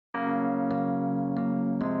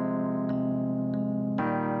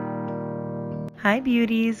Hi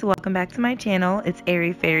beauties, welcome back to my channel. It's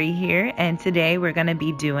Airy Fairy here, and today we're going to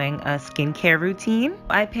be doing a skincare routine.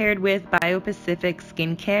 I paired with Biopacific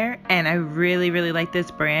Skincare, and I really like this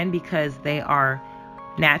brand because they are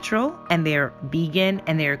natural and they're vegan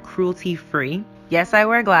and they're cruelty free. Yes, I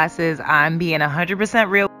wear glasses. I'm being 100%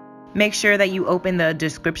 real. Make sure that you open the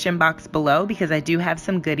description box below because I do have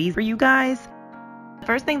some goodies for you guys. The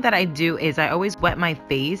first thing that I do is I always wet my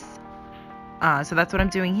face. So that's what I'm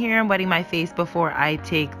doing here. I'm wetting my face before I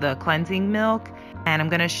take the cleansing milk, and I'm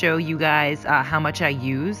gonna show you guys how much I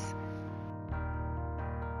use.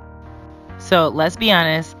 So let's be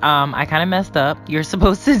honest, I kind of messed up. You're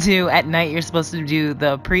supposed to do at night, you're supposed to do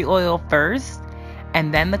the pre-oil first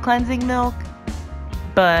and then the cleansing milk,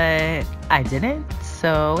 but I didn't,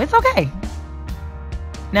 so it's okay.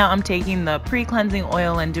 Now I'm taking the pre-cleansing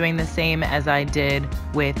oil and doing the same as I did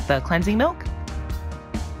with the cleansing milk.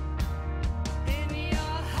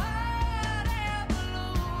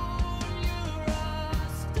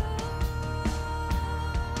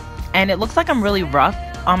 And it looks like I'm really rough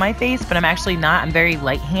on my face, but I'm actually not. I'm very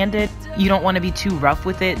light-handed. You don't want to be too rough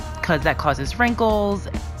with it because that causes wrinkles.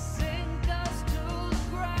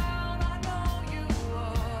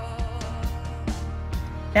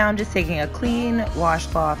 Now I'm just taking a clean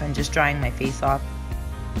washcloth and just drying my face off.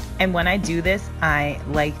 And when I do this, I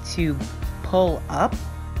like to pull up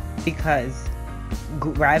because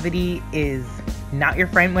gravity is not your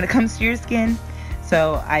friend when it comes to your skin.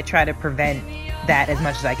 So I try to prevent that as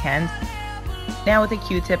much as I can. Now with a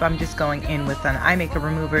Q-tip, I'm just going in with an eye makeup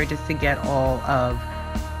remover just to get all of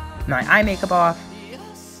my eye makeup off.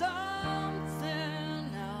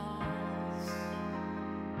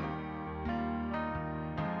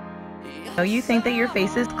 So you think that your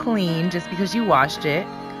face is clean just because you washed it,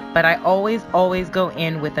 but I always go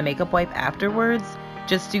in with a makeup wipe afterwards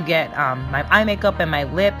just to get my eye makeup and my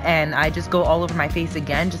lip, and I just go all over my face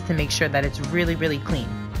again just to make sure that it's really clean.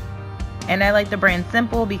 And I like the brand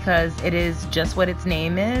Simple because it is just what its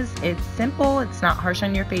name is. It's simple, it's not harsh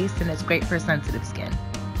on your face, and it's great for sensitive skin.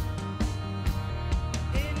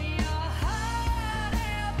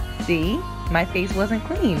 See, my face wasn't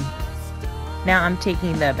clean. Now I'm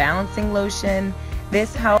taking the balancing lotion.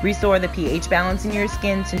 This helps restore the pH balance in your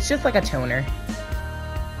skin, so it's just like a toner.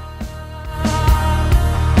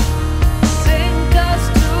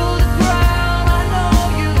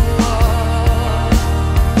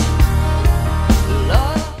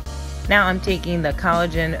 Now I'm taking the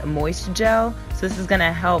collagen moist gel. So this is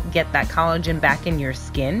gonna help get that collagen back in your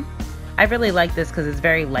skin. I really like this because it's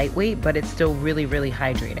very lightweight, but it's still really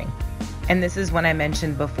hydrating. And this is when I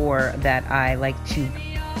mentioned before that I like to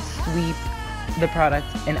sweep the product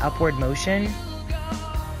in upward motion.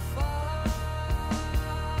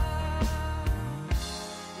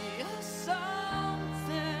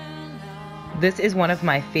 This is one of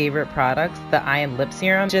my favorite products, the Eye and Lip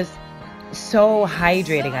Serum. Just so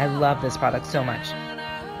hydrating. I love this product so much.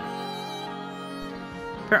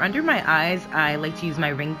 For under my eyes, I like to use my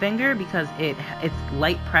ring finger because it's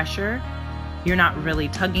light pressure. You're not really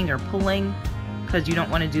tugging or pulling because you don't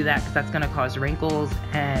want to do that because that's going to cause wrinkles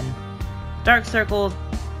and dark circles.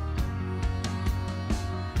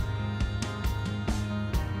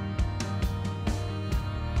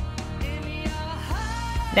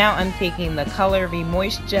 Now I'm taking the Color V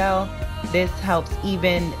Moist Gel. This helps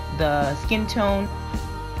even the skin tone.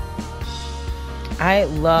 I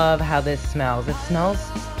love how this smells. It smells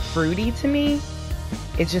fruity to me.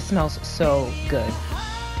 It just smells so good.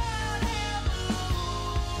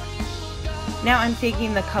 Now I'm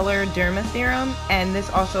taking the Color Derma Serum, and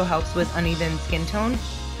this also helps with uneven skin tone.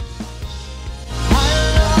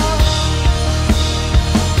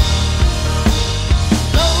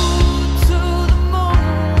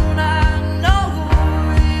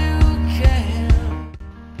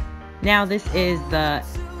 Now this is the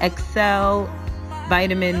Excel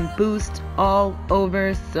Vitamin Boost All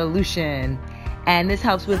Over Solution, and this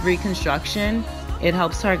helps with reconstruction. It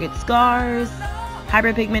helps target scars,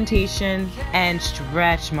 hyperpigmentation, and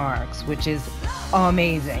stretch marks, which is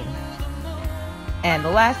amazing. And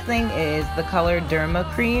the last thing is the Color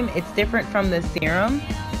Derma Cream. It's different from the serum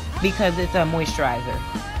because it's a moisturizer.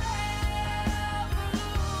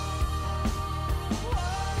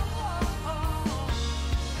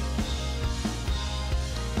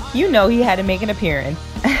 You know he had to make an appearance.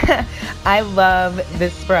 I love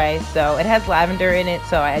this spray. So it has lavender in it,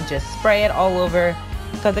 so I just spray it all over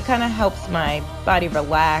because it kind of helps my body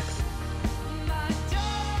relax.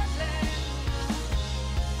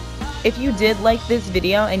 If you did like this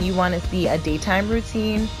video and you want to see a daytime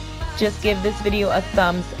routine, just give this video a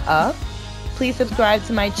thumbs up. please subscribe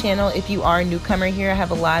to my channel if you are a newcomer here. I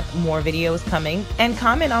have a lot more videos coming. And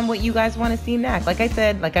comment on what you guys want to see next. Like I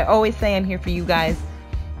said, like I always say, I'm here for you guys.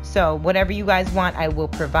 So whatever you guys want, I will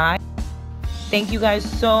provide. Thank you guys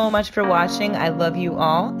so much for watching. I love you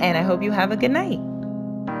all, and I hope you have a good night.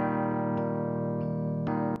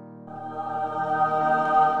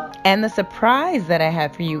 And the surprise that I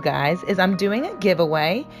have for you guys is I'm doing a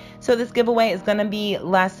giveaway. So this giveaway is going to be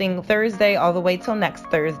lasting Thursday all the way till next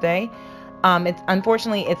Thursday.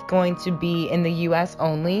 Unfortunately, it's going to be in the US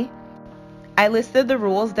only. I listed the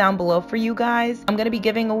rules down below for you guys. I'm going to be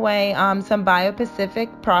giving away some Bio-Pacific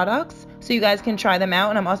products so you guys can try them out.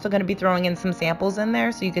 And I'm also going to be throwing in some samples in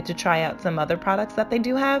there so you get to try out some other products that they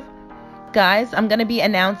do have. Guys, I'm going to be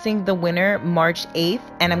announcing the winner March 8th,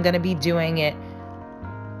 and I'm going to be doing it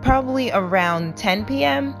probably around 10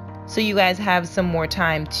 p.m. so you guys have some more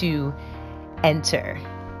time to enter.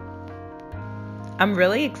 I'm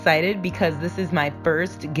really excited because this is my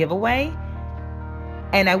first giveaway,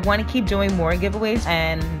 and I want to keep doing more giveaways,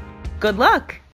 and good luck.